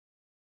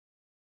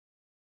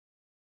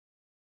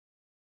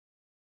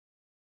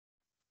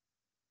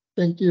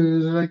Thank you,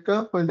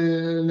 Zulaika, for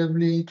the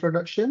lovely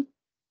introduction.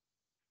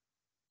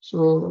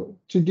 So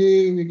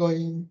today we're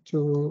going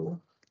to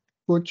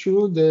go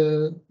through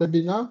the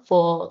webinar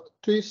for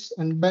twist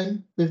and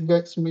bend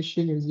waveguides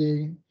machine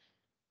using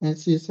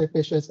Ansys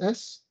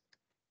HFSS.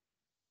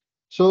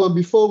 So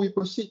before we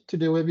proceed to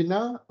the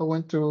webinar, I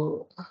want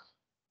to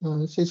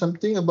say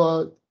something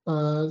about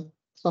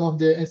some of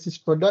the Ansys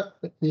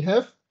product that we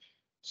have.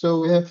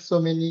 So we have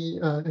so many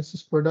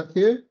Ansys product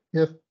here.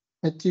 We have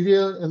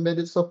material,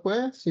 embedded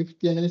software,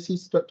 safety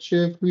analysis,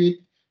 structure,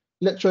 fluid,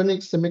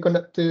 electronics,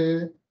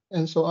 semiconductor,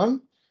 and so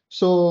on.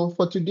 So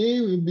for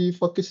today, we'll be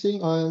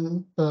focusing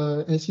on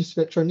Ansys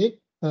electronic,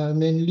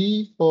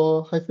 mainly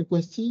for high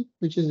frequency,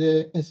 which is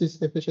the Ansys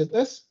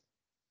HFSS.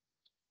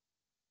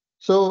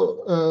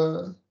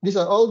 So these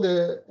are all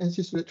the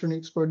Ansys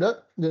electronics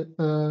product that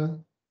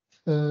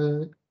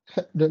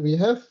that we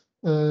have.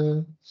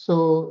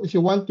 So if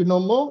you want to know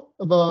more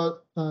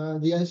about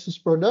the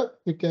Ansys product,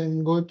 you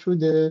can go through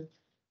the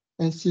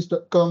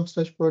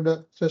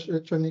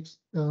ansys.com/product/electronics.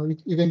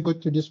 You can go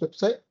to this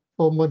website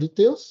for more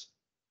details.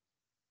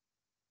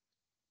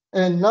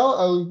 And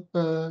now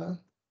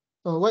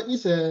what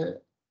is a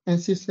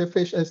Ansys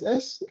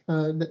HFSS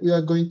that we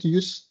are going to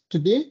use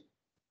today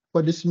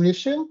for the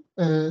simulation?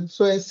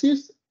 So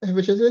Ansys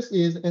HFSS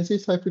is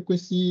Ansys High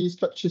Frequency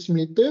Structure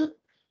Simulator,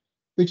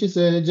 which is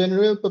a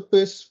general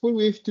purpose full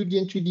wave 2D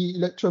and 3D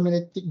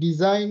electromagnetic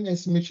design and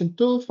simulation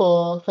tool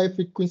for high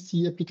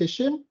frequency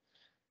application.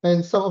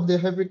 And some of the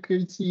high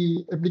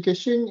frequency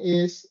application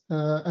is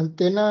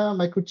antenna,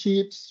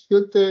 microchips,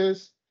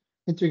 filters,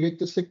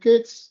 integrated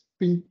circuits,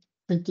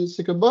 printed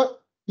circuit board,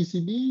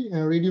 PCB,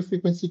 radio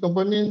frequency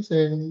components,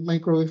 and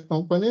microwave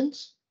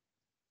components.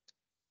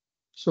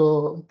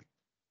 So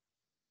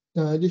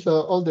these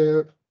are all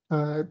the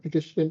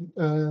application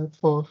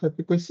for high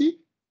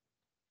frequency.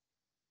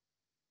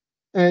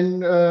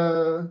 And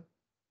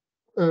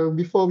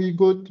before we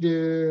go to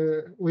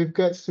the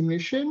waveguide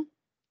simulation,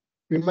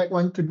 we might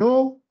want to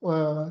know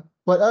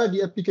what are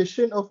the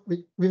application of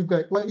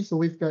waveguide. What is a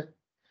waveguide?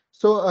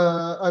 So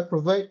I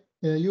provide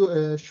you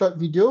a short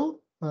video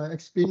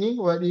explaining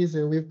what is a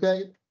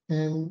waveguide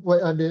and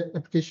what are the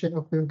application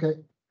of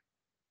waveguide.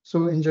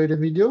 So enjoy the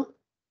video.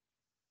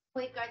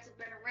 Waveguides have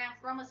been around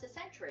for almost a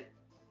century,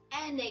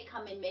 and they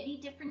come in many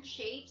different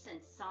shapes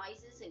and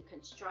sizes and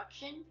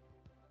construction.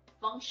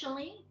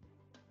 Functionally,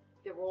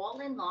 they're all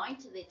in line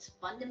to its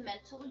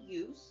fundamental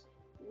use,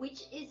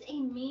 which is a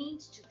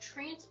means to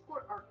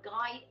transport or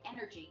guide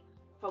energy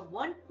from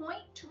one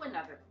point to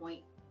another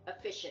point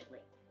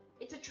efficiently.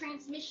 It's a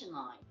transmission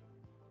line.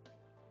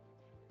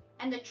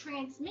 And the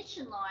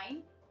transmission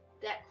line,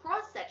 that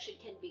cross-section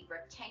can be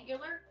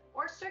rectangular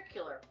or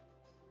circular,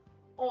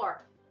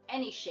 or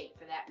any shape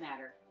for that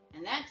matter.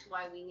 And that's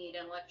why we need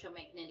an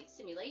electromagnetic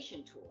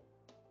simulation tool.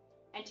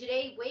 And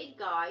today,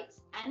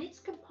 waveguides and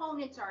its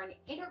components are an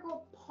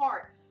integral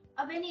part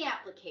of any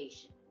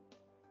application.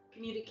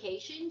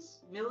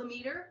 Communications,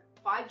 millimeter,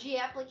 5G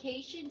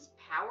applications,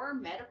 power,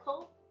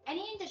 medical,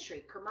 any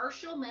industry,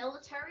 commercial,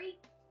 military,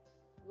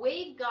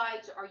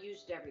 waveguides are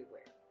used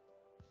everywhere.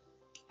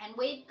 And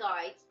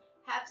waveguides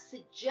have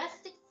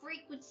suggested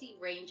frequency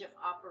range of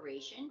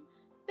operation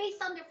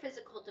based on their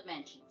physical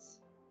dimensions.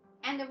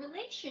 And the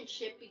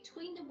relationship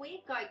between the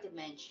waveguide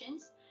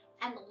dimensions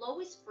and the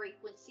lowest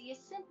frequency is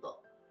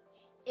simple.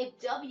 If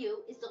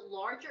W is the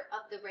larger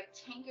of the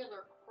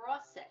rectangular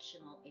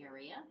cross-sectional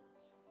area,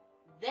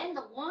 then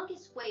the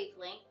longest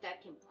wavelength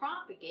that can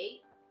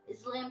propagate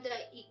is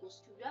lambda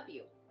equals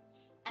 2W.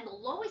 And the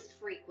lowest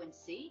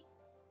frequency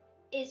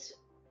is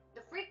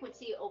the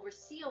frequency over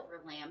C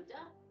over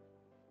lambda,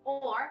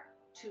 or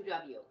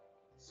 2W.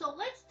 So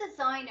let's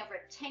design a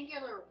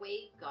rectangular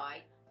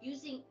waveguide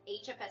using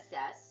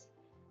HFSS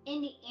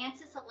in the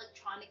Ansys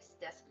Electronics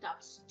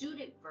Desktop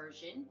Student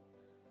version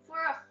for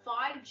a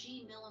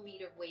 5G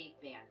millimeter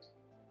waveband,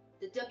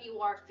 the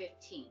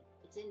WR15.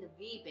 It's in the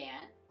V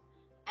band,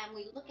 and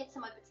we look at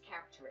some of its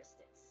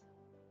characteristics.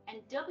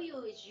 And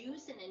W is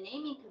used in a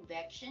naming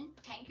convention,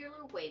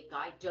 rectangular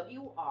waveguide,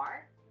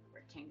 WR,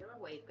 rectangular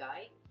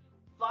waveguide,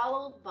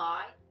 followed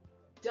by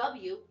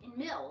W in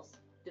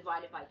mils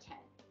divided by 10.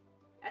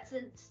 That's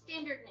a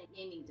standard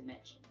naming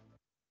dimension.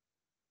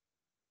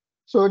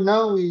 So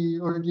now we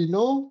already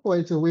know what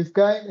is a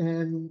waveguide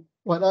and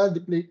what are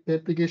the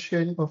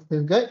application of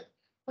waveguide.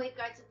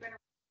 Waveguides have been.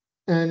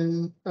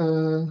 And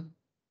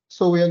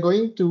so we are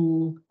going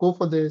to go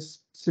for this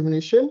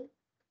simulation.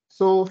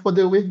 So for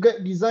the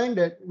waveguide design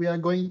that we are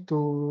going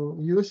to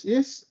use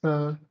is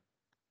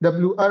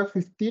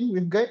WR15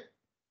 waveguide,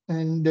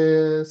 and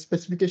the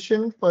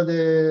specification for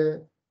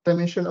the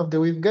dimension of the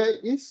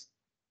waveguide is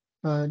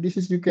this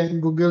is, you can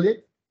Google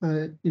it.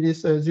 It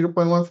is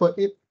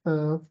 0.148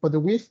 for the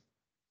width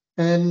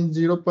and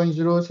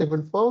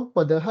 0.074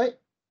 for the height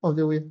of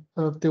the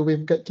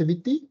waveguide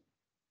cavity.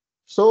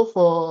 So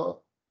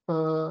for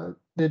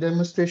the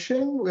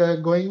demonstration, we are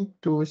going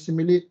to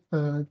simulate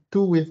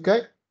two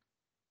waveguide.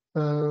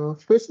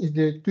 First is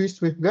the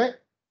twist waveguide.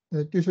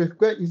 The twist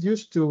waveguide is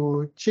used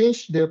to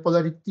change the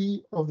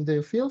polarity of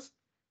the fields.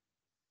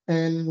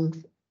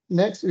 And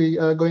next, we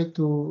are going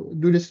to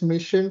do the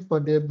simulation for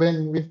the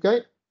band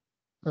waveguide.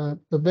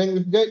 The band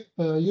waveguide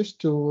used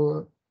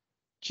to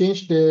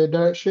change the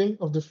direction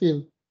of the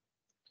field.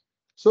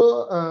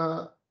 So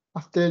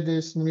after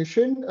the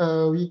simulation,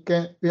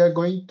 we are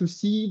going to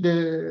see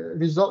the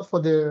result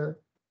for the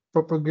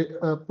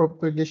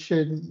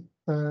propagation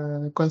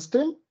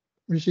constant,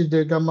 which is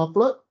the gamma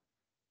plot.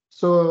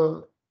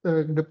 So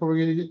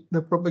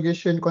the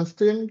propagation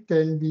constant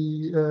can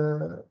be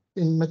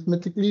in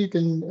mathematically, you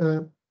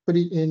can put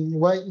it in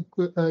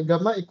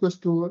gamma equals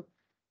to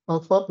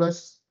alpha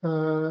plus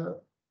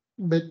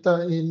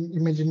beta in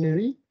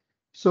imaginary.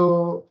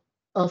 So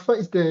alpha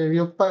is the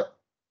real part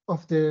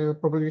of the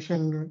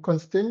propagation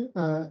constant.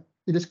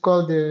 It is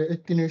called the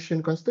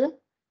attenuation constant,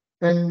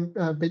 and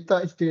beta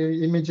is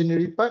the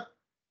imaginary part,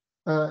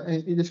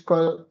 and it is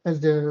called as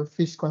the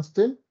phase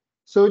constant.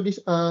 So these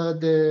are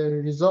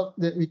the result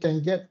that we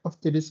can get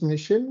after this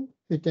simulation.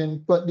 We can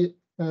plot it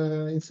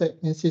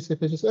inside Ansys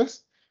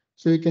HFSS.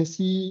 So you can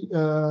see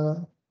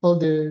all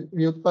the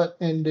real part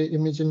and the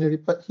imaginary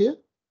part here.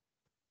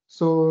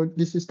 So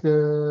this is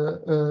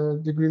the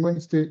green one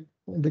is the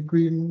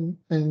green,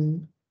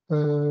 and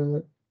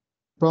brown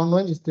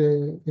one is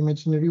the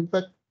imaginary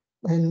part,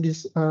 and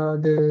this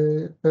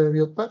the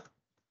real part.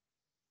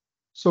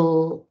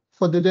 So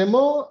for the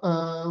demo,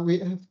 we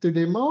have the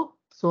demo.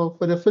 So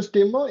for the first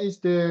demo is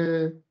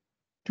the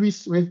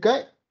twist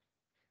waveguide.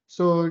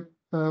 So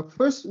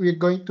first we're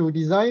going to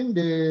design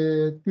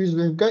the twist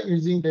waveguide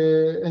using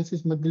the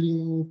Ansys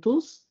modeling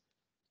tools.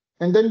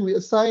 And then we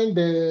assign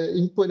the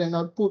input and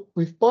output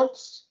with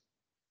ports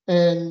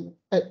and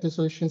add the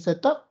solution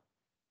setup.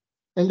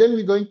 And then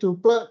we're going to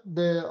plot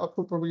the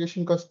output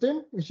propagation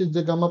constant, which is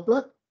the gamma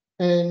plot.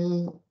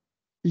 And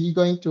we're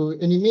going to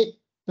animate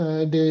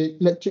the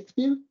electric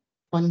field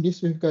on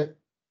this waveguide.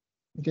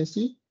 You can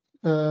see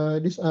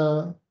these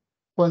are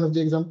one of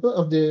the example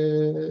of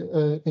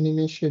the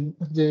animation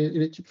of the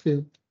electric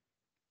field.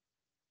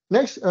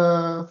 Next,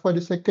 for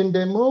the second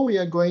demo, we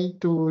are going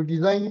to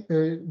design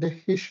the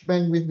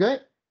H-band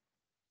waveguide.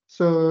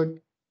 So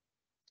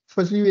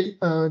firstly,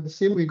 the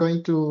same, we're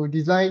going to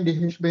design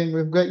the H-band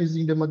waveguide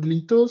using the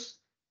modeling tools.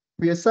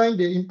 We assign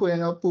the input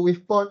and output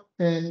with port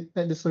and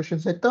add the solution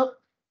setup.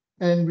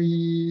 And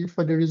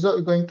for the result,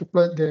 we're going to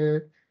plot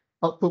the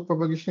output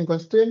propagation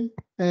constant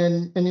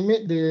and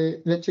animate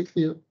the electric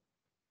field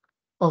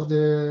of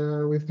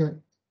the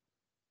waveguide.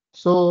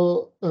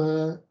 So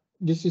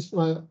this is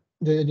the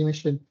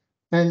animation.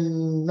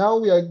 And now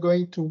we are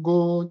going to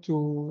go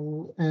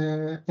to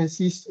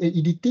Ansys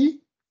AEDT,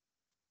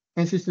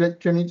 Ansys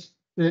Electronics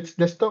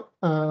Desktop.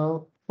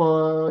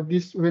 For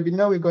this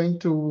webinar, we're going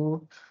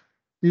to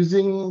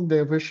using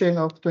the version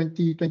of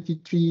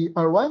 2023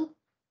 R1.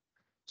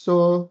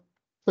 So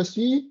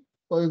firstly,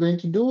 what we're going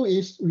to do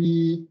is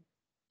we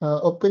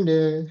open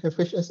the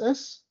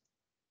FHSS.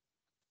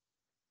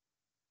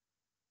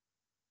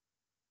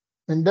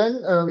 And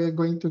then we're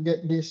going to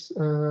get this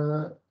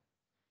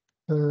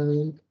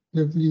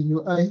lovely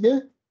UI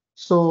here.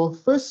 So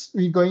first,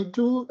 we're going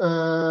to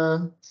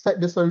set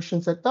the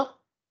solution setup.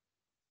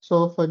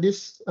 So for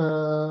this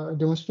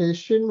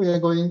demonstration, we are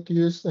going to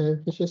use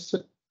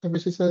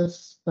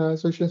FHSS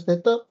solution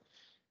setup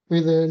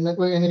with a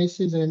network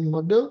analysis and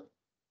model.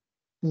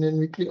 And then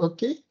we click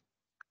OK.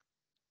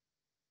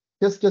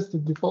 That's just the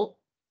default.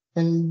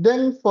 And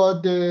then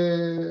for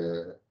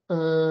the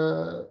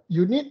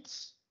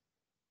units,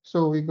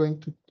 so we're going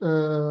to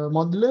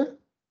modeler,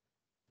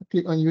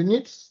 click on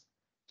units.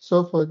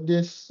 So for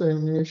this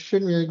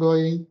animation, we are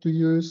going to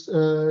use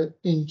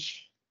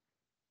inch.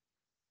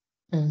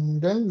 And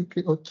then we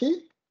click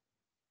OK.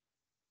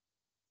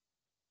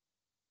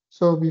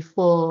 So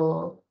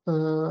before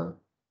creating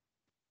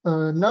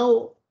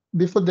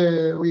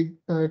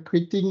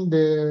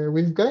the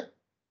waveguide,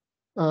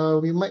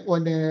 we might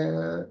want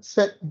to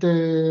set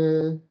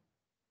the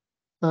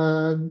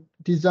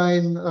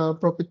design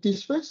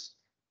properties first,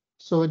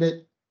 so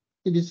that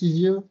it is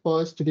easier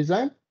for us to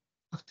design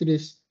after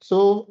this.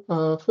 So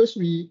first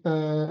we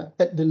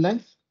add the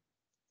length.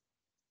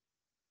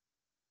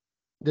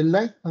 The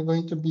length are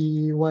going to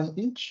be 1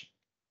 inch.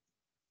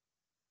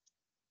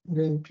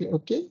 Then click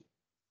OK.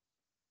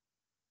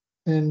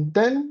 And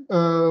then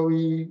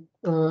we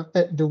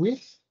add the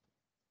width.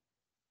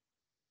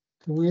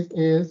 The width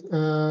is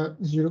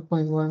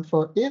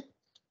 0.148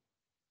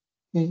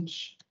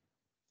 inch.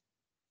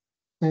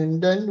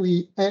 And then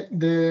we add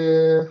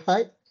the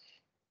height.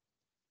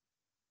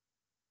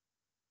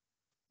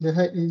 The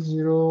height is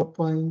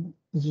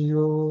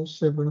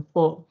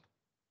 0.074.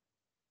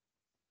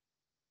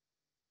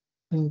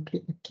 And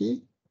click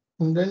OK.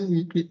 And then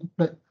we click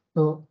apply.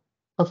 So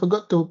I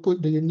forgot to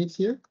put the units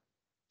here.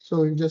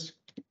 So you just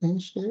click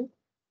inch there.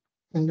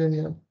 And then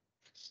yeah,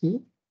 see.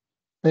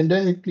 And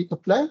then we click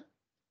apply.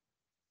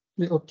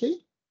 Click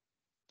OK.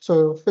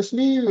 So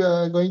firstly, we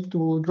are going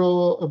to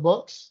draw a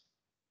box.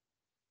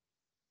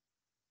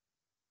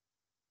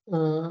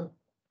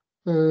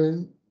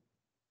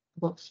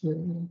 Box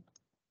here.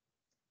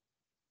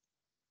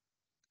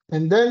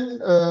 And then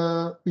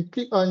we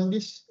click on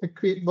this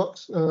create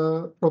box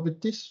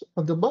properties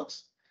of the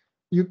box.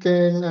 You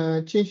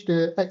can change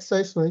the X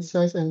size, Y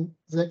size, and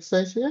Z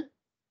size here.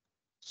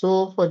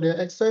 So for the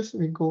X size,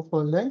 we go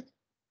for length.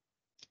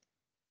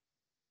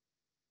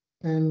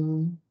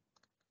 And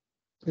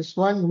this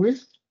one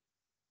width.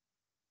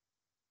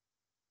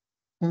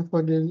 And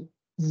for the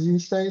Z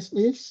size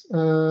is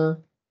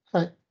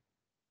height.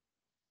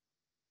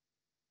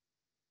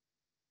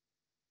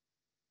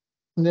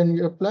 And then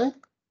we apply.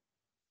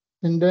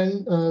 And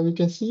then we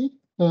can see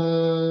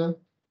the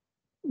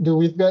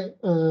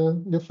waveguide,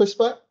 the first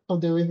part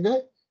of the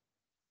waveguide.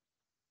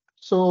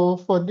 So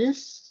for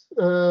this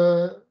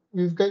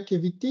waveguide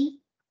cavity,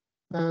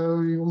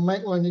 we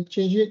might want to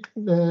change it.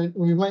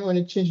 We might want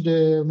to change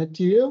the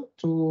material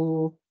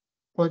to,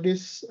 for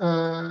this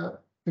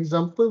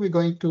example, we're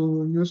going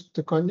to use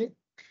the conic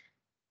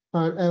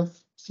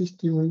RF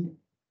system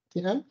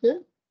TM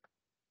here.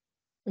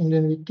 And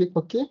then we click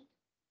OK.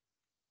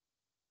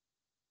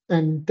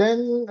 And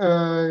then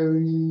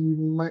we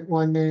might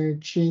want to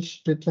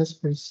change the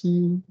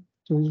transparency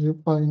to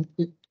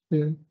 0.8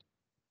 here.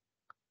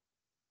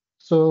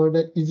 So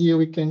that easier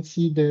we can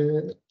see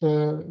the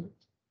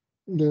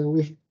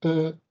with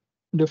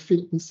the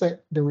field inside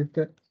the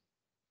waveguide.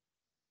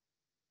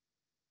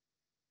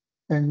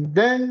 And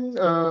then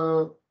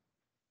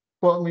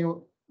what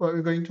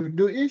we're going to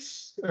do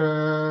is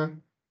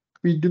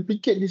we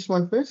duplicate this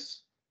one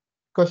first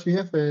because we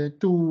have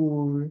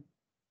two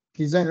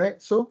design,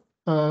 right? So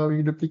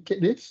we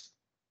duplicate this.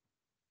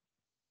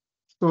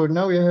 So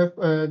now we have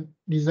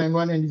design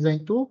 1 and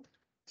design 2.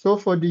 So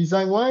for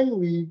design 1,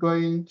 we're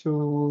going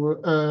to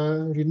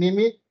rename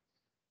it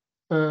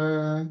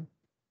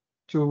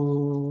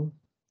to,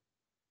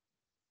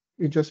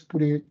 you just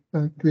put it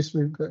twist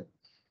waveguide.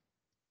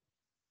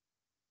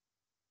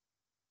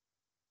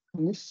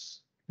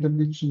 This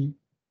WG.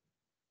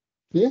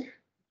 Okay.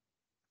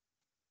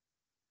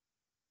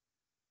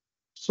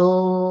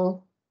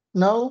 So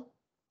now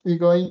we're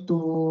going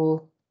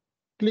to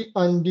click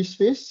on this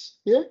face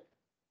here.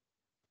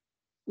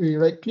 We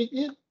right click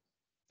it,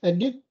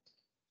 edit,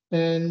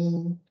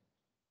 and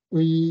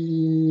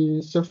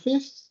we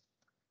surface,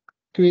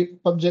 create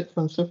object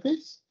from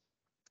surface.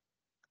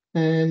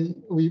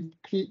 And we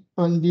click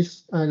on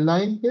this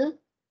line here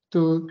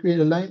to create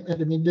a line at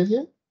the middle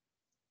here.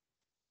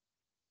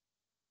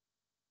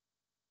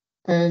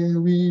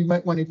 And we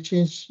might want to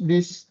change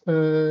this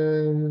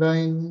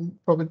line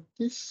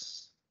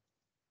properties.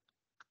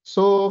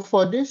 So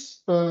for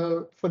this,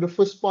 for the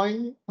first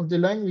point of the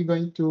line, we're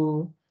going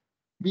to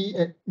be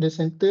at the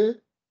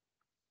center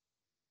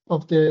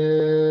of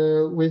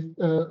the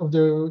of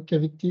the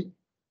cavity.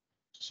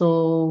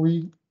 So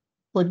we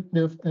put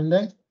the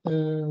length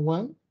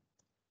 1.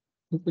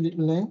 We put it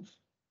length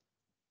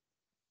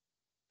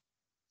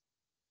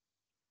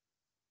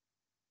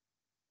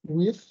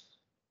width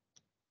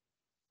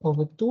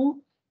over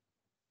 2,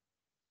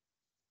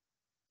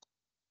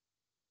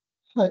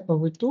 height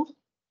over 2.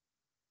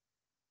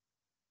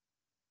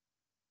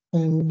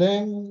 And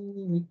then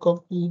we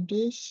copy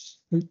this,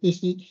 we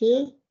paste it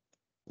here,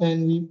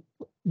 and we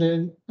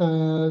then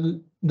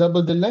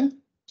double the length.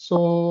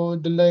 So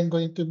the length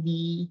going to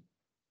be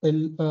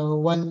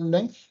one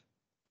length,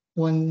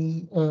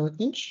 1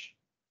 inch.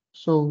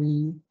 So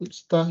we put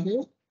star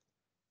here.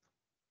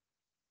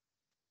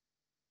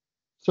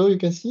 So you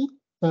can see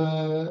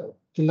the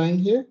line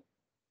here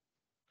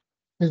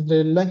is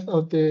the length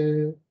of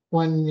the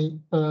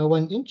 1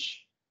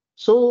 inch.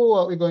 So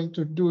what we're going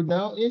to do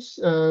now is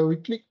we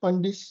click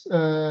on this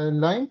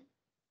line,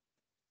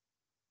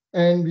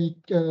 and we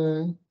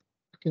can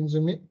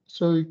zoom it.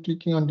 So we're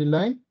clicking on the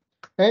line,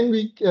 and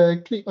we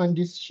click on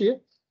this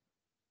shape.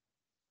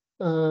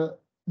 No,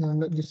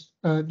 not this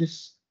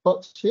this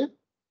box shape,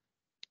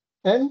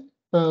 and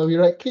we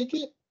right click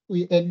it.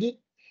 We edit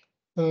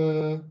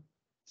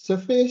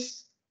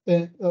surface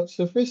and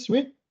surface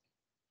width.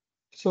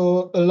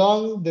 So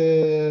along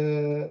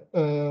the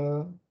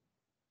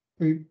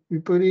we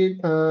put it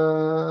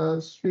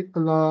straight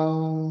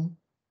along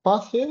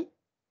path here.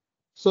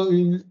 So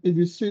it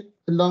will sit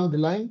along the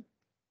line.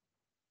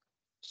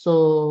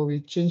 So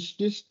we change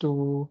this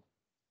to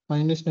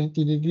minus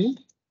 90 degree.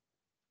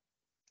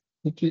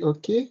 We click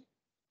OK.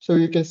 So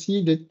you can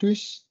see the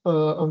twist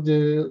of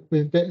the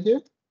waveguide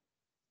here.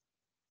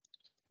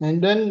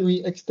 And then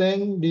we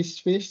extend this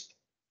face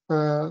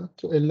to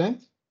a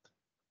length.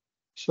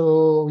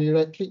 So we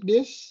right click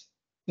this,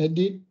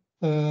 edit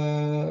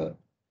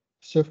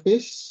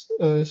surface,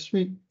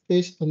 sweep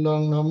face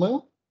along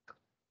normal,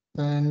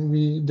 and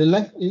the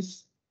length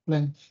is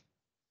length.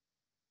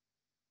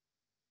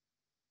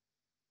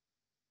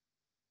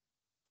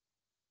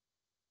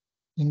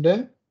 And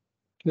then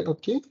click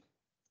OK.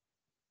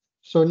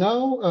 So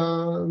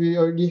now we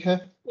already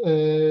have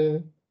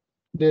the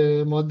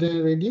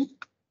model ready.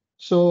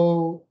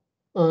 So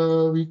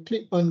we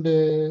click on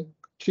the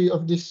tree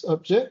of this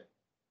object,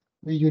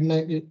 we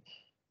unite it.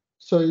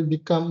 So it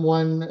become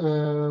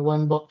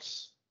one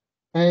box.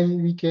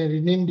 And we can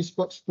rename this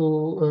box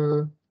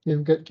to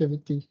waveguide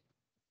cavity.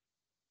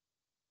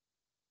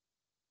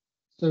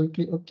 So we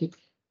click OK.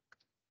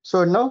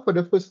 So now for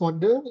the first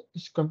model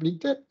is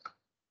completed.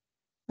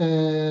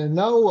 And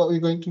now what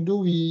we're going to do,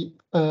 we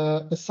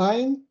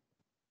assign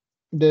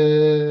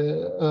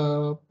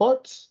the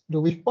ports, the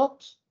wave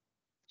ports.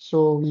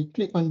 So we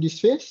click on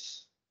this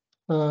face,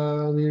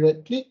 we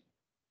right click,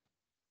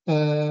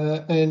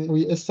 and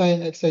we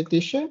assign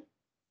excitation,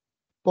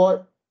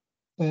 port,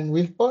 and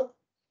wave port,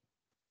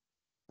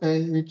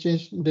 and we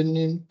change the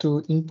name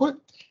to input.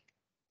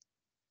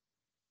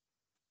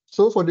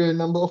 So for the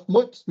number of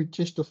modes, we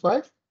change to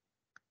 5.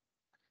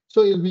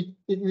 So it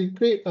will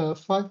create a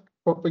 5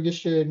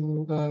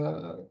 propagation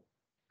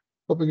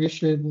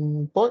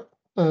port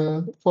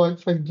for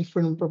 5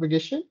 different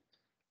propagation,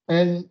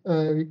 and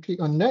we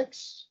click on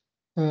next,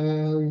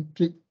 we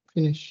click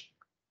finish.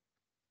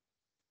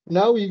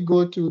 Now we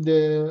go to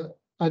the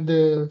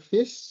other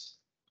face,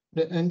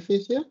 the end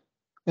face here,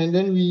 and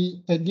then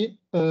we edit.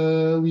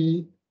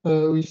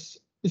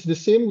 It's the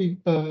same. We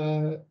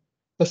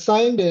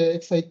assign the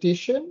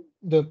excitation,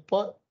 the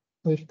port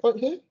with port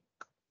here.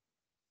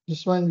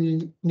 This one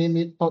we name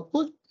it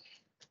output,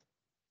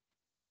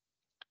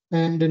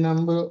 and the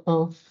number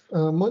of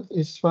mode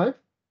is 5.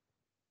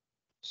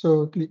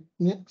 So click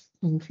next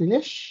and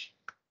finish.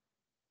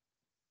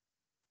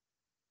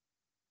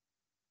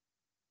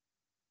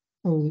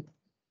 Oh,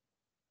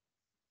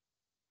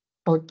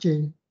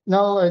 okay.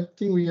 Now I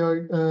think we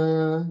are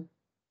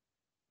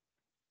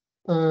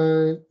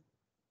okay.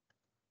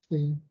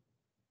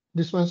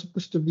 This one's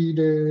supposed to be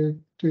the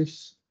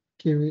twist.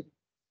 Okay, wait.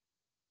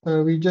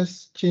 We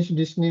just change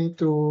this name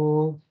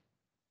to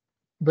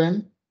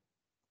Ben.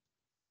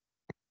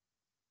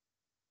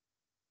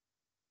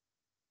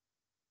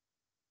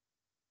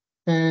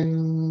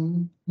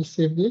 And we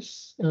save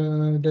this,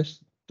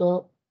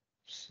 desktop,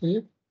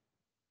 save.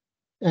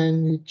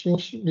 And we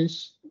change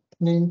this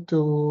name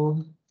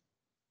to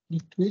the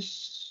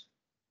twist.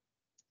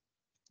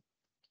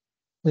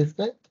 Like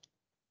that.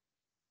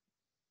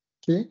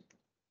 Okay.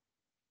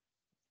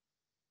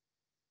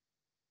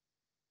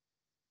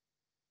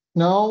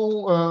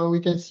 Now we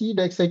can see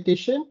the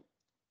excitation,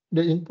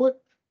 the input,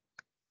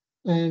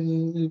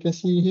 and you can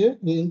see here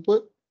the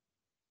input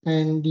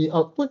and the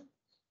output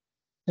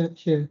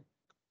here.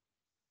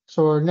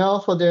 So now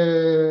for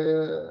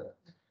the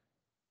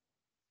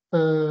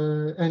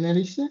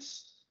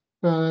analysis,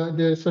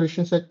 the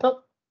solution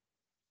setup,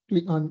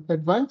 click on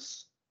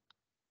advanced.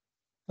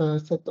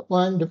 Setup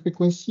 1, the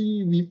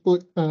frequency we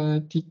put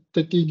 30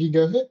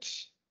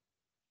 gigahertz.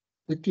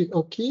 We click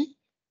OK.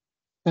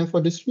 And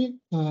for the speed,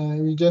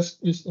 we just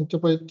use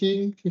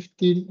interpolating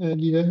 15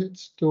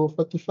 gigahertz to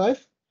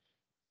 45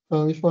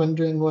 with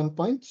 401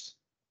 points.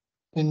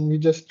 And we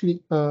just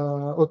click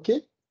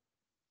OK.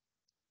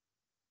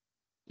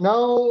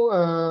 Now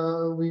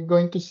we're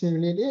going to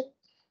simulate it.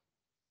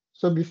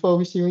 So before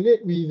we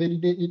simulate, we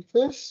validate it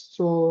first.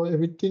 So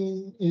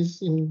everything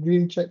is in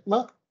green check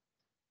mark.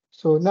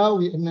 So now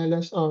we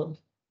analyze all.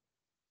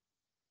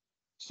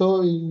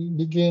 So we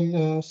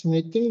begin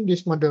simulating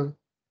this model,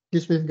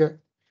 this waveguide.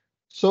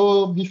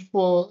 So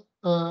before,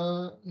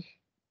 so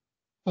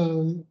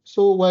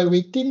while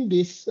waiting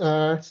this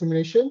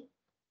simulation,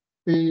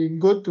 we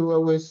go to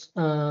our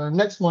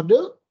next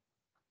model,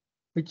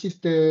 which is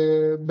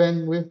the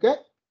band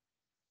waveguide.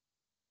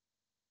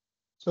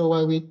 So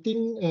while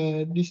waiting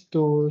this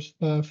to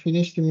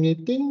finish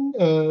simulating,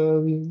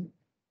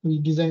 we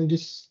design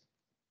this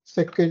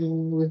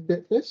second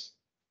waveguide first.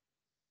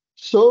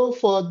 So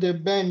for the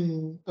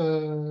band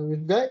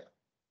waveguide,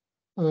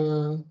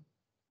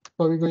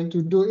 what we're going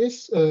to do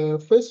is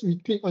first we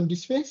click on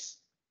this face,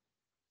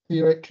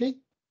 we right click,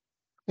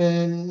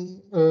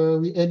 and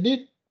we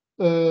edit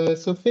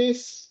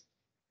surface,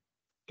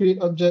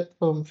 create object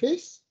from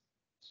face.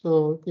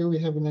 So here we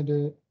have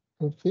another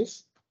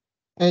face,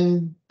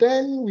 and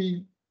then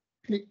we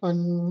click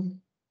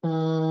on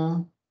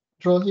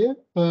draw here.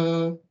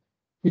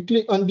 We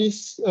click on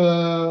this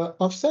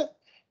offset.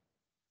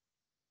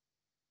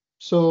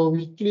 So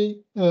we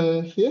click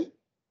here,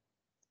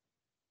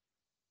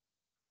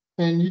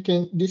 and you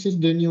can. This is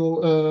the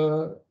new.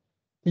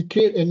 We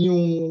create a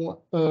new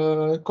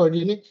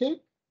coordinate here.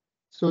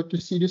 So to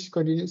see this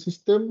coordinate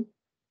system, you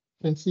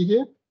can see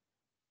here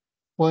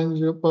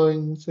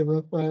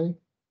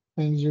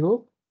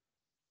 10.7590.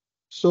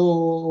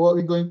 So what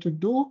we're going to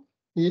do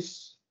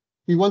is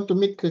we want to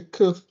make a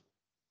curve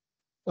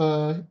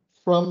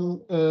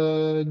from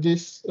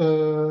this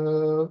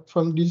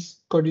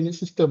coordinate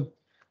system.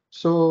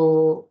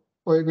 So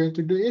what we're going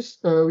to do is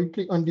we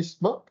click on this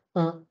box,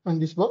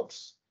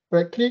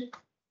 right click,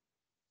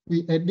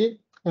 we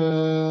edit,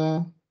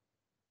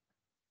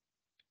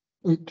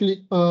 we click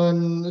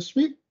on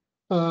sweep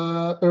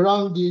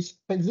around this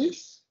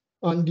axis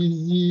on the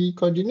z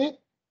coordinate.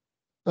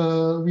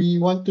 We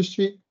want to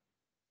sweep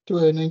to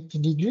a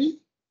 90-degree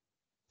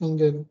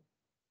angle.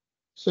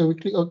 So we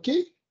click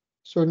OK.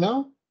 So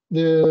now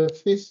the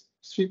face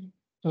sweep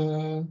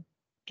to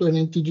a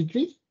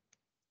 90-degree.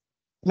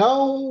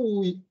 Now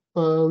we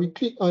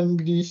click on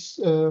this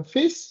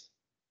face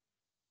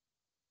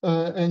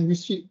and we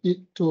sweep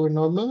it to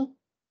normal.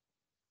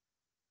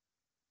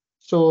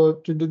 So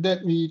to do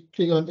that, we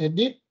click on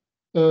edit,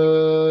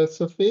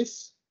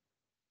 surface,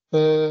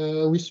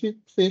 we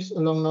sweep face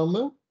along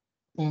normal,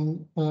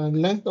 and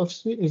length of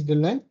sweep is the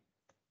length,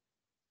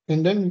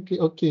 and then we click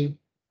OK.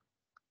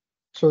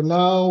 So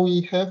now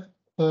we have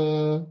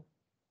the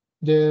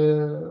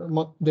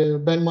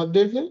band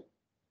model here.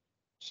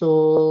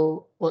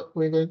 So what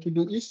we're going to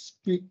do is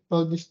click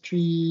all these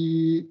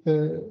three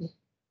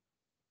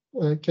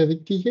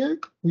cavity here.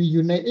 We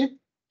unite it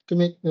to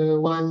make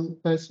one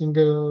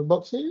single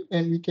box here,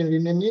 and we can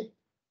rename it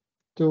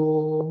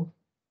to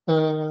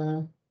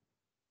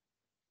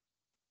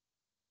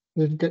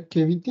we've got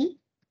cavity.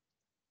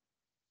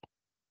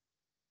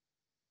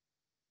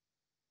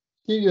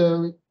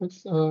 Here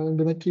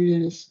the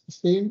material is the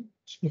same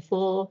as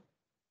before,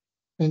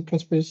 and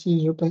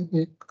transparency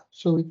 0.8.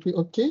 So we click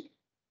OK.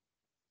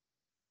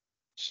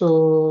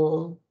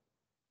 So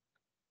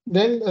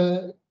then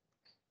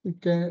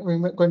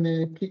we're going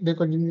to click the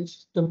coordinate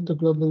system to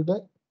global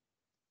dot.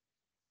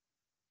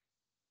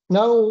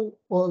 Now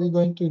what we're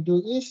going to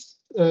do is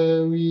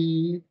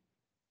we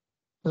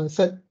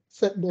set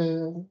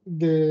the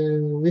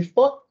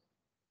waveport,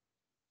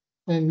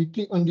 and we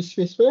click on this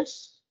face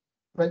first.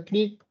 Right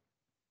click,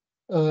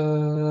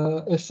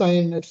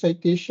 assign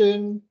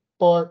excitation,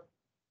 port,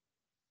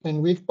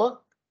 and waveport.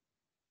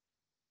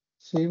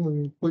 Same,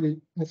 we put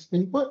it as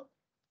input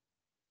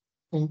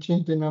and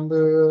change the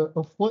number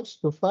of modes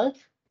to 5.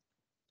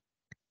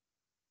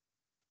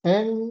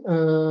 And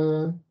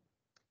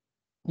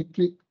we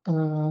click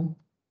on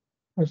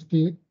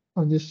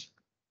this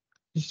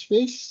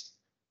face,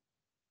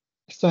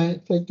 assign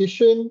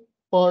excitation,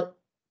 port,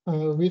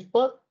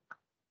 waveport.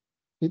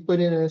 We put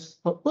it as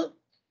output.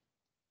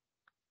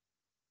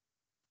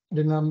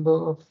 The number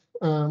of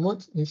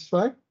modes is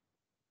 5.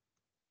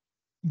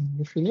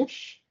 We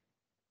finish.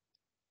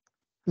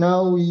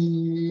 Now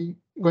we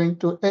going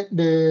to add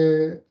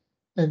the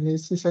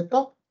analysis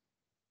setup.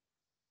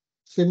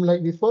 Same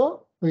like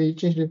before, we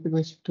change the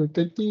frequency to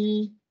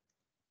 30,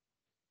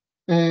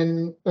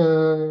 and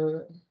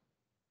the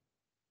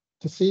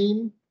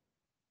same,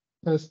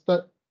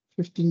 start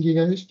 15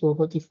 gigahertz to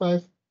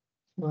 45,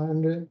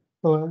 100,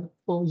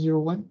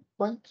 401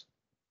 points,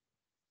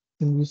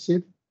 and we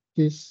save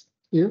this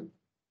here.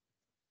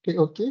 Click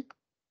OK.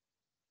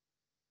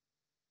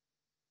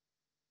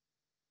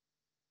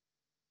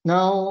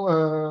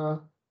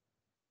 Now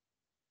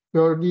we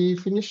already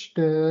finished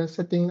the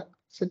setting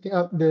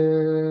up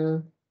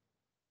the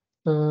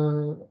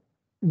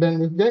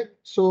bandwidth deck.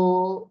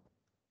 So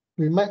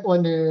we might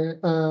want to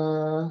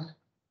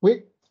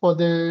wait for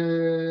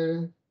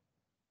the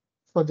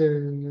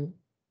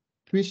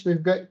twist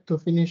waveguide to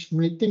finish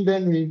simulating.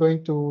 Then we're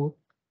going to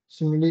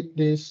simulate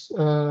this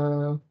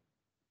band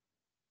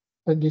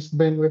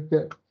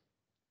waveguide.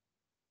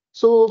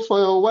 So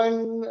for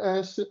one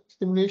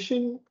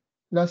simulation,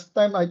 last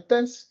time I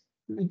test,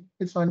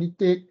 it's only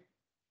take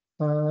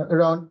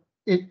around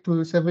 8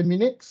 to 7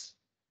 minutes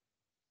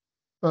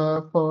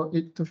for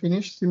it to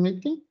finish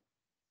simulating.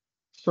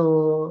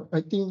 So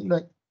I think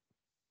like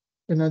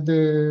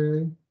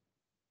another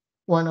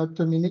 1 or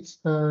 2 minutes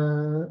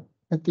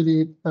until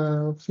it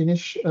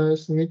finish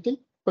simulating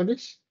for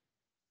this.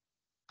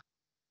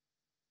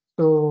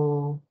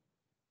 So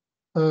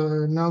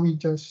now we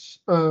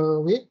just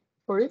wait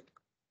for it.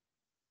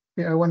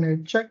 Okay, I want to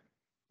check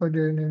for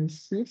the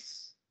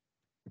analysis.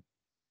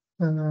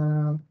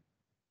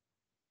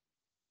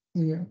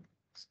 Yeah,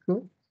 it's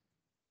good.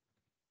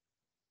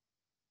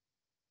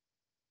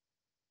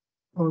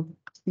 Okay,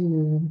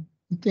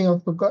 I think I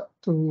forgot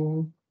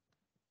to.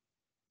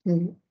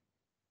 Okay.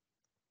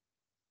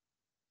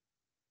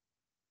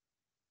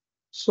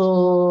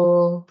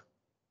 So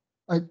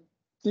I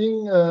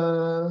think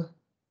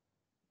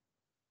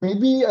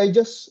maybe I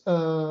just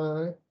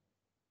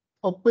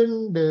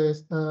open the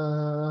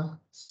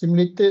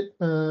simulated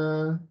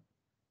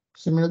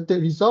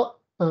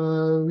result,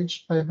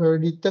 which I've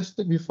already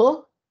tested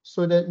before,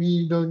 so that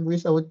we don't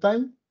waste our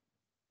time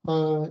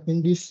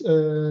in this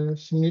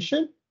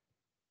simulation.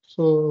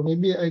 So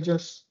maybe I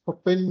just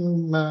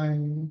open my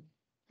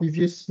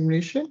previous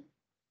simulation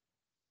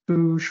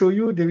to show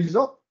you the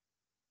result.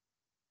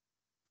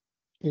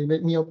 Okay,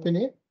 let me open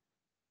it.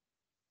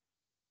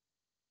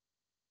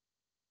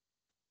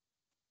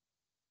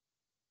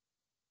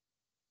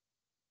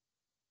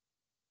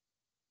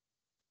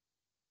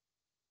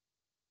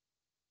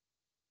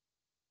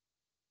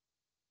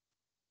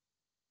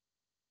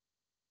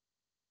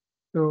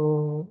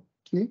 So,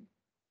 okay,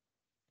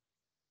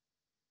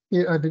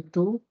 here are the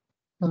two.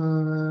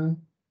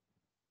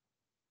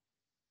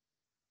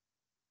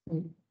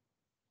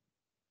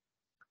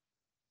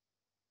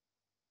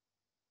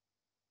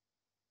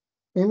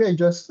 Maybe I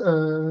just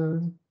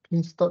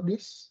can stop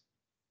this.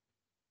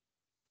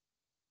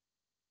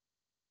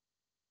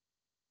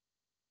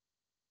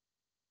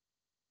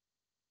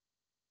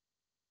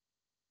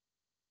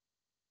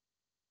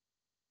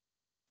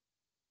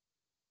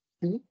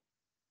 Okay.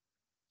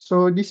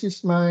 So this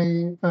is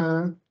my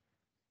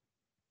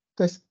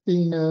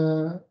testing,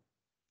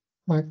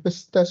 my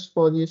first test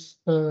for this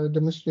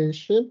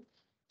demonstration.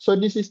 So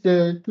this is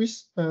the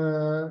twist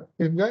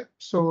waveguide.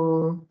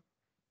 So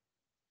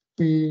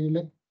we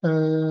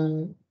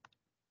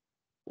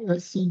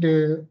let's see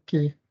the,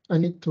 okay, I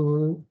need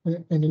to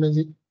analyze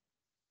it.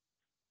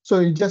 So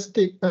you just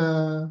take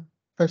 5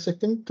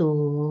 seconds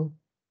to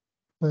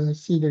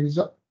see the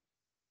result.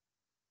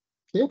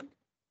 Okay.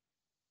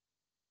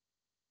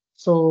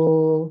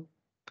 So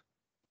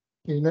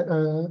okay, let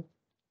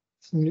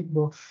simulate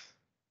both.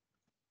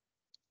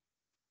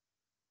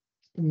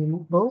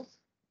 Simulate both.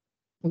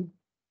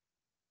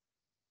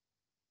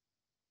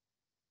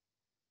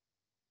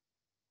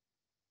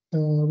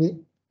 Wait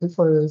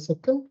for a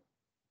second.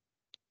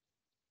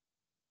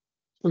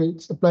 So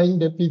it's applying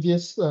the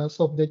previous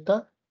soft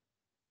data.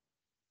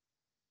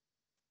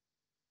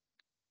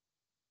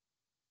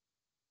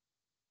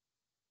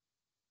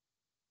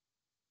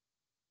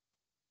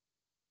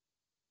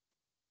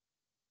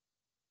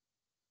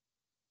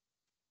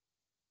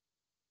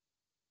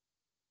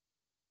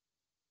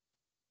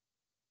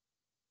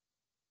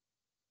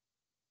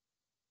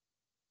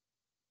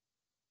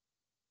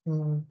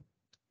 Mm,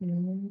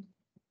 mm,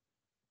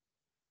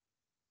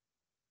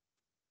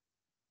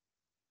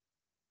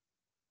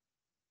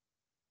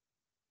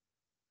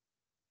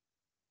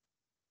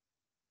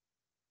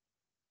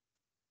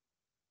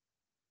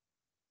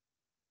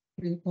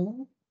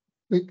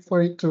 Wait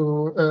for it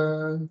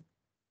to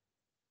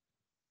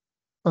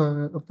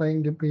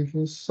applying the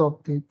previous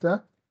soft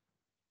data.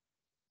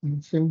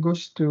 And same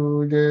goes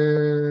to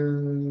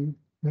the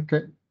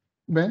okay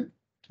band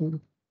to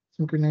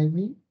synchronize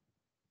it.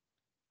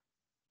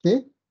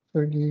 Okay,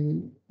 for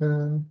the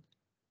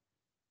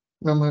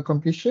normal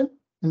completion,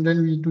 and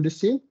then we do the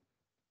same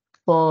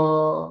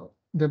for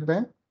the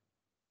band.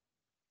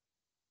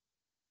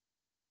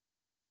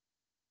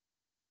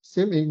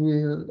 Same, it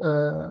will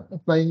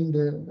applying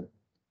the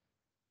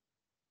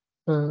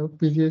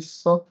previous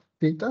soft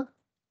data.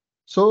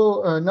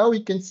 So now we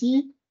can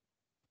see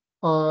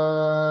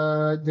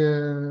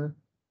the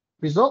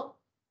result.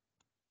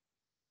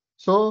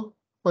 So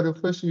for the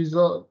first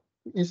result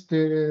is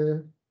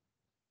the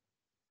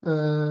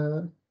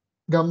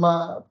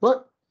gamma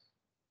plot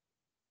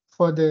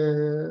for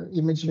the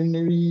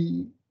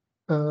imaginary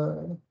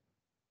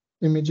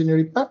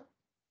part.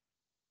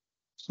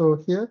 So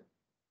here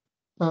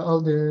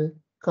all the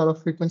color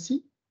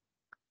frequency,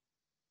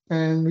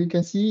 and we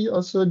can see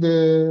also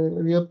the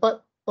real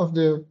part of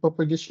the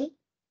propagation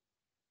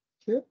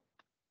here,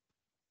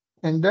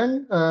 and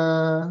then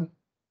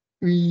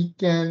we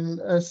can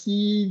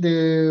see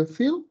the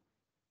field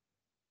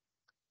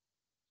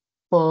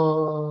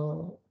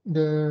for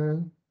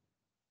the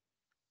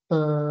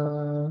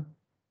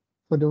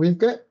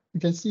waveguide. You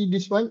can see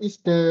this one is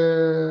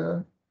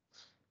the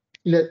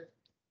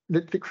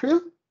electric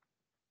field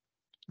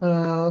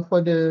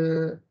for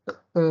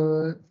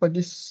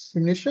this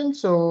simulation.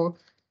 So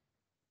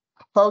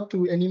how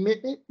to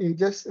animate it? You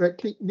just right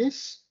click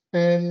this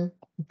and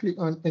click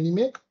on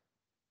animate,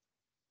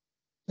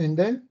 and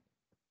then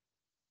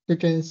you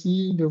can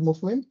see the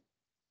movement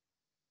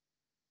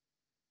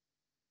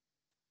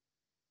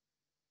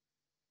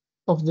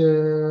of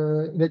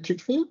the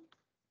electric field.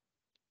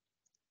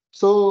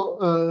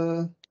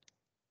 So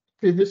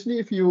previously,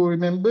 if you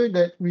remember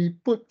that we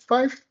put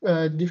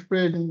 5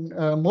 different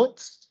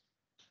modes,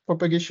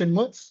 propagation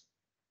modes.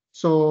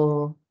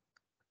 So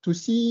to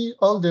see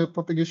all the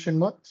propagation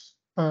modes,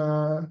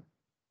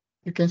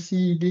 you can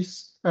see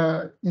this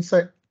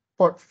inside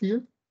port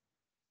field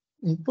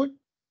input.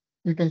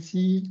 You can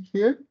see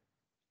here,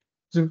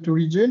 zoom to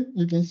region.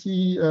 You can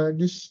see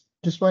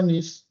this one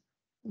is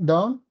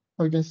down,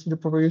 or you can see the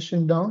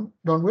propagation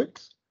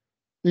downwards.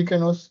 You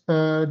can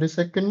also the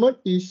second mode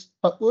is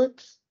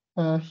upwards.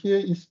 Here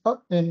is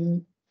up,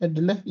 and at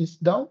the left is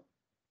down.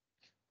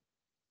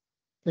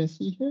 You can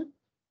see here.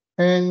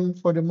 And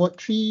for the mode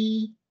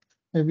 3,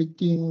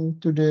 everything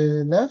to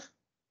the left.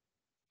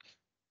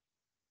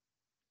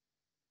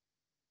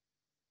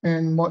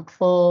 And mode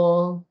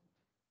 4,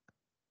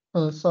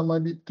 some a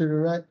bit to the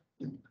right,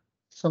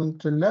 some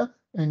to the left,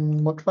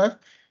 and mode 5.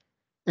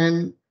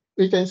 And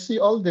we can see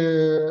all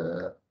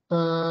the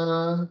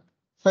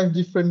 5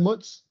 different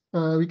modes.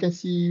 We can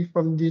see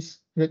from this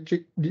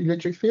the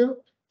electric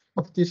field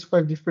of these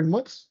 5 different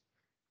modes.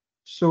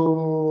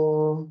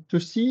 So to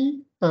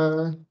see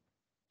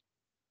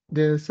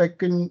the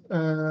second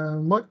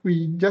mode,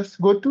 we just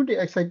go to the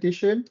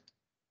excitation,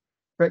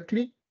 right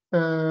click.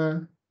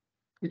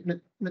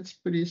 Let's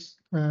put this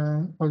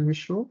on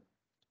visual.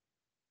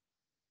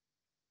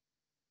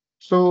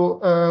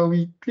 So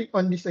we click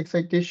on this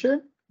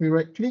excitation, we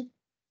right click,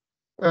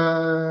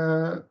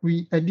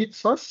 we edit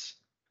source.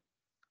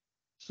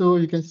 So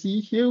you can see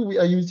here we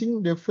are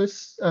using the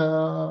first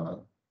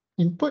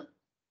input.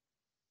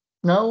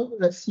 Now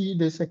let's see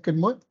the second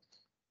mode,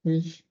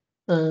 which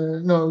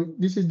no,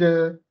 this is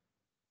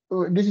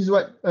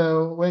what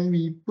when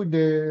we put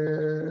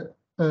the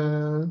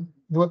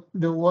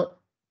watt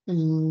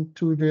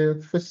into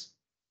the first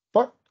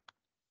part.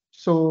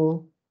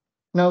 So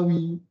now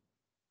we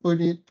put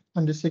it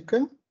on the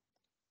second,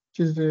 which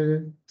is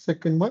the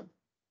second mode.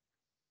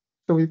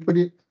 So we put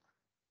it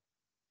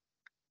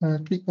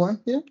click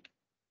one here,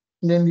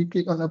 and then we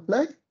click on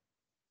apply.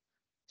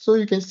 So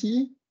you can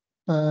see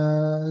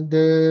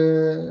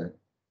the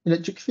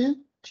electric field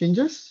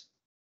changes.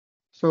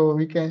 So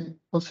we can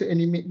also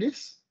animate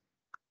this.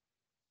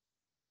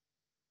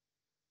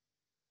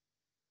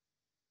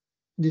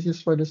 This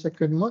is for the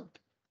second mode.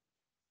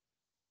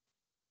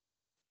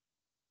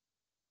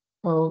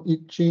 How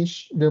it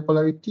changed the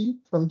polarity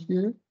from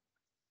here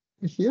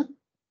to here.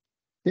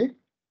 Okay.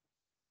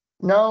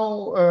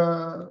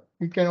 Now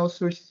we can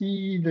also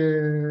see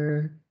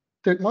the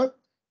third mode.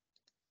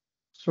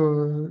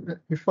 So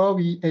before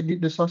we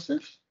edit the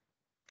sources,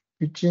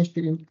 we change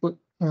the input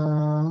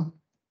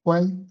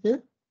one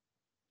here.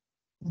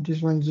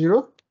 This one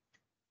 0.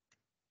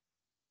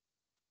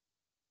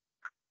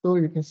 So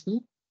you can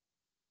see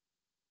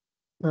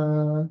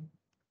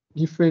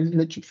different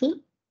electric field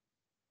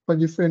for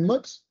different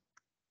modes.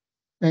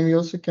 And we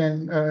also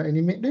can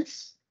animate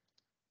this.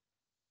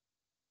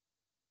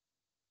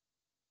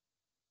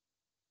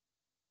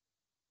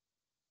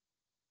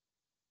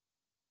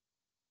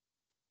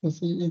 You can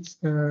see it's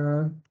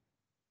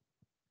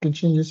can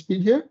change the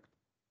speed here.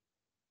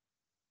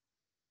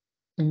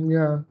 And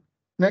yeah,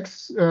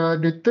 next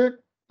the third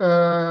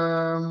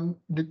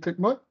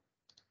mode,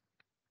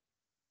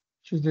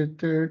 which is the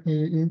third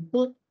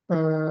input,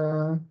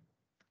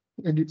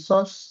 edit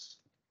source.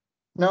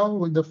 Now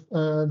with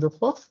the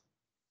fourth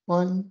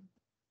one,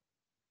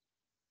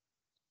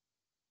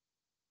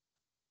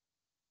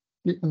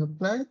 click on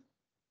apply.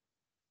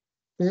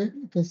 Okay,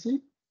 you can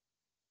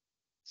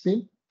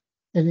see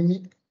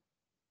animate.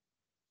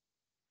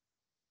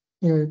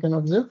 Here you can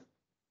observe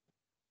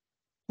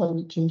how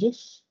it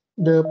changes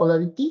the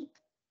polarity.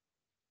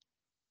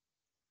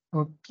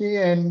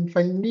 Okay, and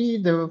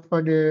finally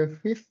for the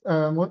fifth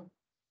mode,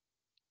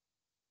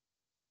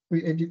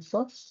 we edit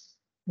source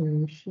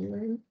and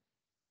share,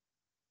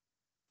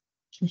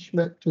 change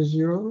back to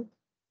 0,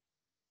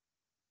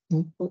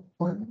 input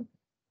 1,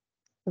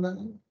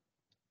 apply.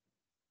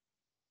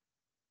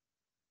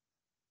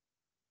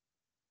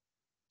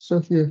 So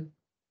here,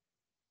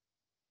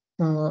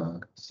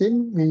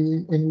 same,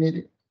 we animate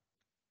it.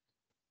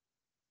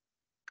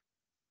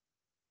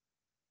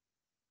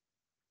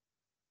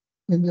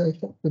 Maybe I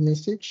have the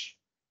message,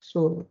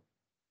 so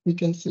we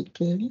can see it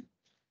clearly.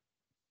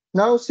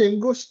 Now same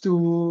goes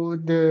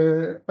to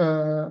the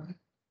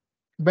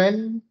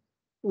band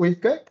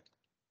waveguide.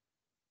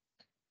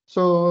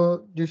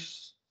 So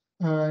this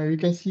you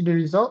can see the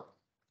result,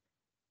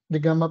 the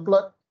gamma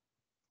plot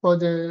for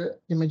the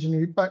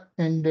imaginary part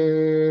and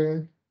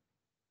the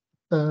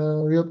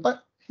real part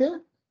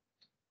here.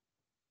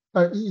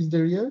 RE is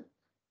the real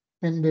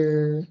and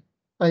the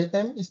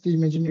IM is the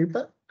imaginary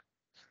part.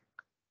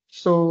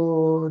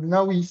 So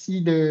now we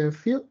see the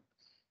field.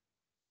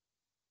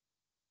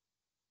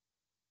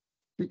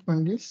 Click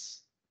on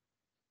this.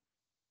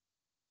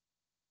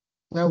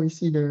 Now we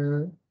see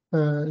the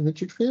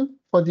electric field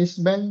for this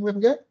band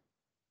waveguide.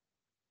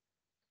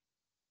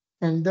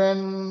 And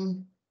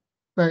then,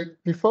 like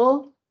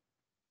before,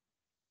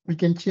 we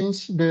can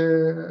change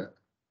the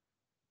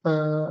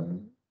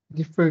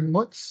different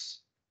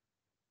modes.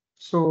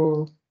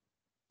 So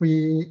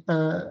we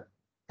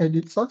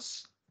edit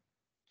source.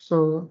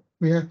 So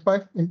we have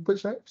 5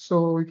 inputs, right?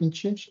 So we can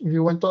change if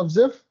you want to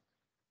observe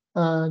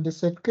the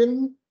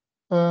second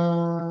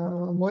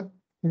mode.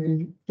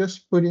 We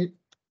just put it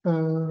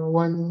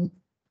 1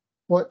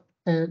 watt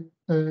at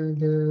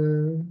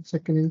the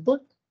second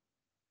input.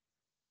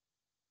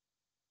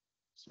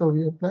 So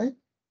we apply.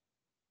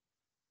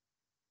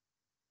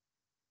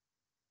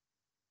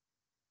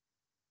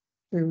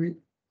 Every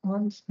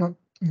one's not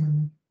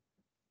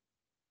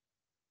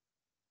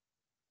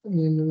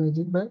analyze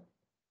it back.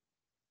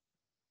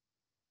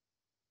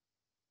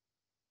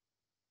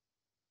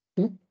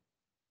 Okay.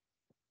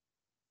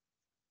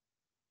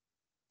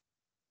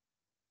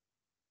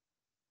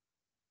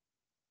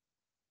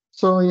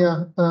 So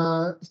yeah,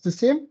 it's the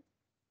same.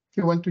 If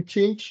you want to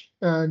change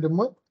the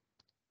mode,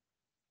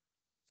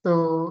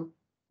 so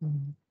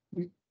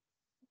let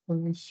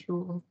me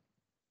show.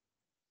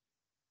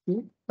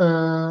 Okay.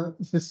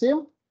 It's the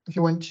same. If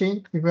you want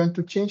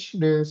to change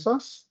the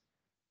source,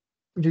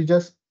 you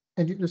just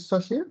edit the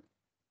source here,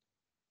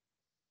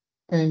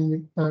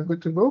 and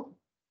good to go.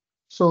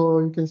 So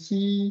you can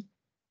see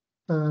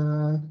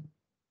the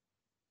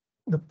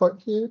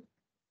part here,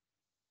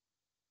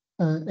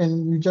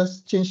 and you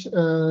just change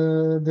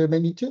the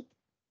magnitude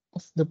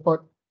of the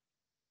part.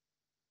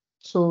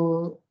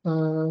 So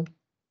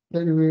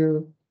that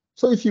will.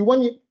 So if you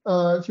want it,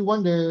 if you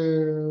want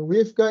the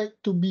waveguide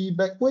to be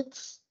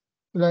backwards,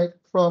 like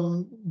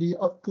from the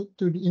output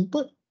to the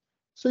input,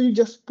 so you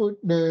just put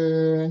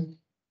the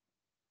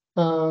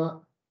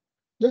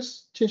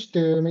just change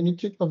the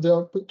magnitude of the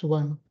output to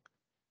 1.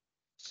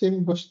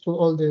 Same goes to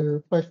all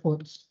the 5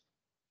 modes.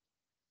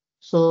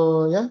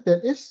 So yeah,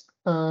 that is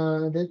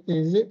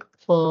it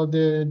for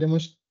the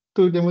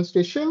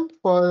demonstration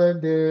for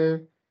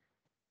the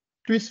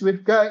twist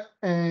waveguide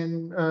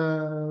and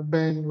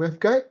band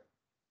waveguide.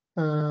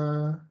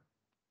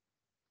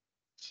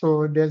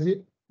 So that's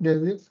it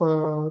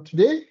for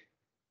today.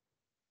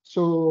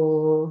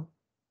 So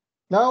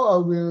now I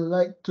will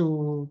like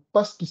to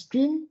pass the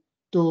screen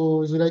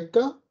to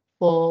Zulaika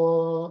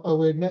for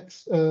our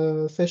next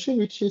session,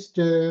 which is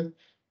the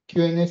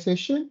Q&A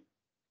session.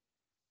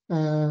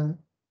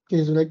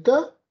 Okay,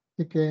 Zulaika,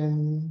 you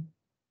can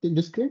take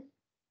the screen.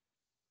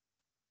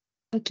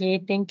 Okay,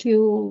 thank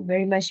you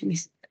very much,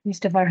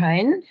 Mr.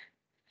 Farhan.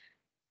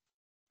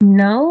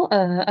 Now,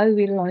 I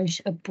will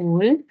launch a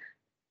poll.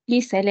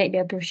 Please select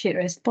the appropriate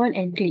response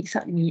and click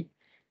submit.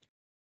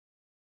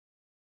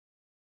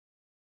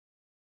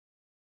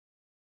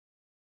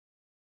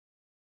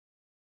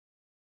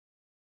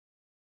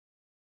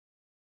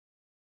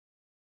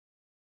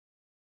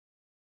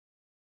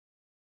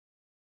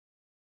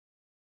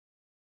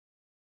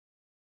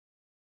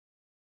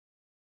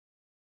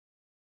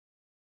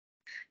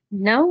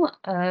 Now,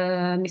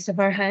 Mr.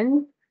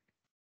 Farhan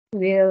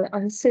will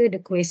answer the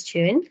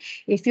question.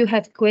 If you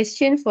have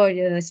question for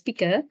the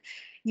speaker,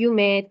 you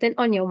may turn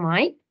on your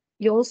mic.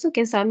 You also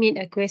can submit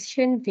a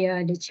question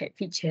via the chat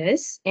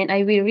features, and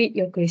I will read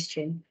your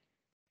question.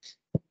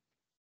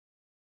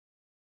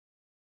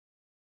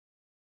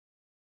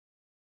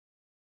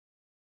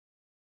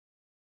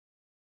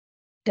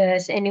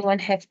 Does anyone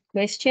have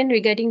question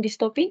regarding this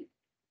topic?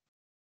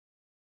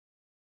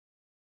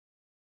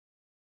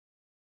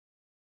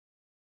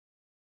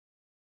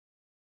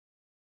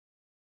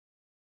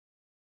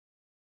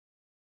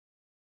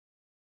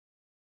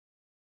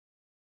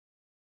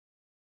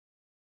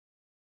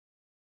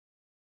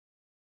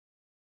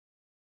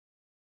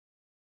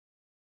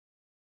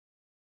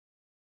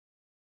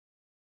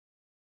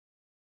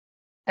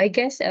 I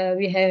guess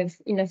we have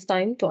enough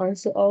time to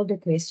answer all the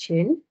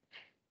question.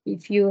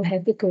 If you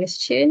have a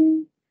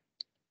question,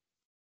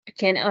 you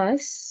can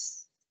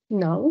ask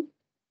now.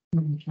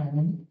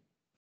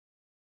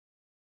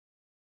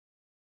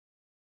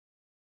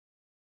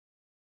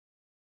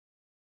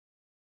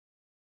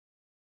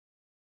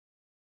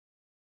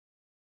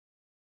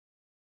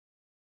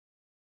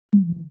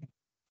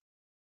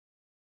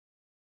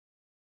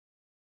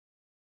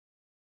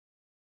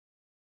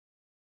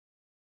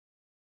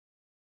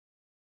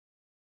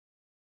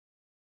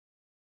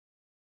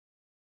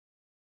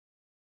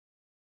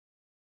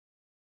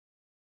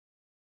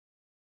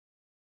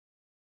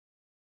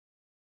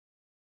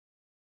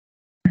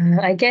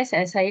 I guess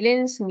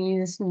silence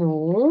means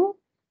no.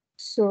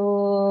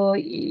 So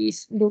it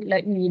look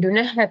like we do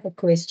not have a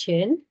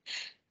question.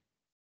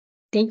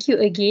 Thank you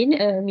again,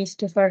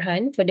 Mr.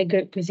 Farhan, for the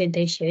great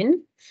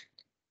presentation.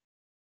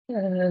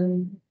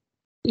 Um,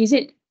 is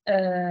it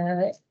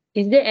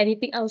is there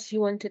anything else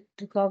you wanted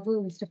to cover,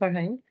 Mr.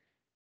 Farhan?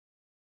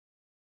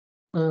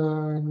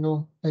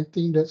 No, I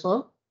think that's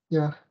all.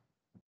 Yeah.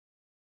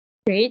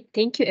 Great,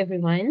 thank you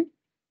everyone.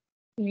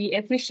 We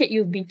appreciate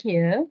you being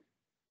here.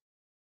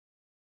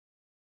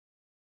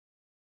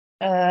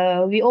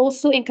 We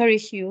also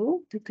encourage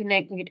you to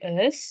connect with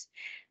us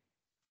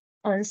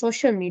on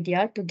social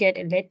media to get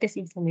the latest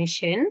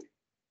information.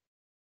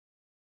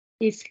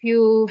 If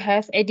you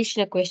have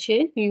additional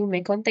questions, you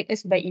may contact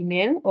us by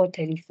email or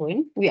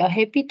telephone. We are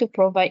happy to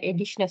provide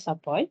additional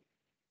support.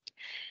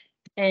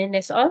 And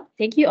that's all.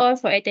 Thank you all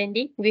for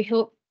attending. We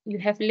hope you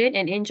have learned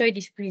and enjoyed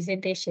this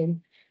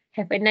presentation.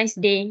 Have a nice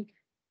day.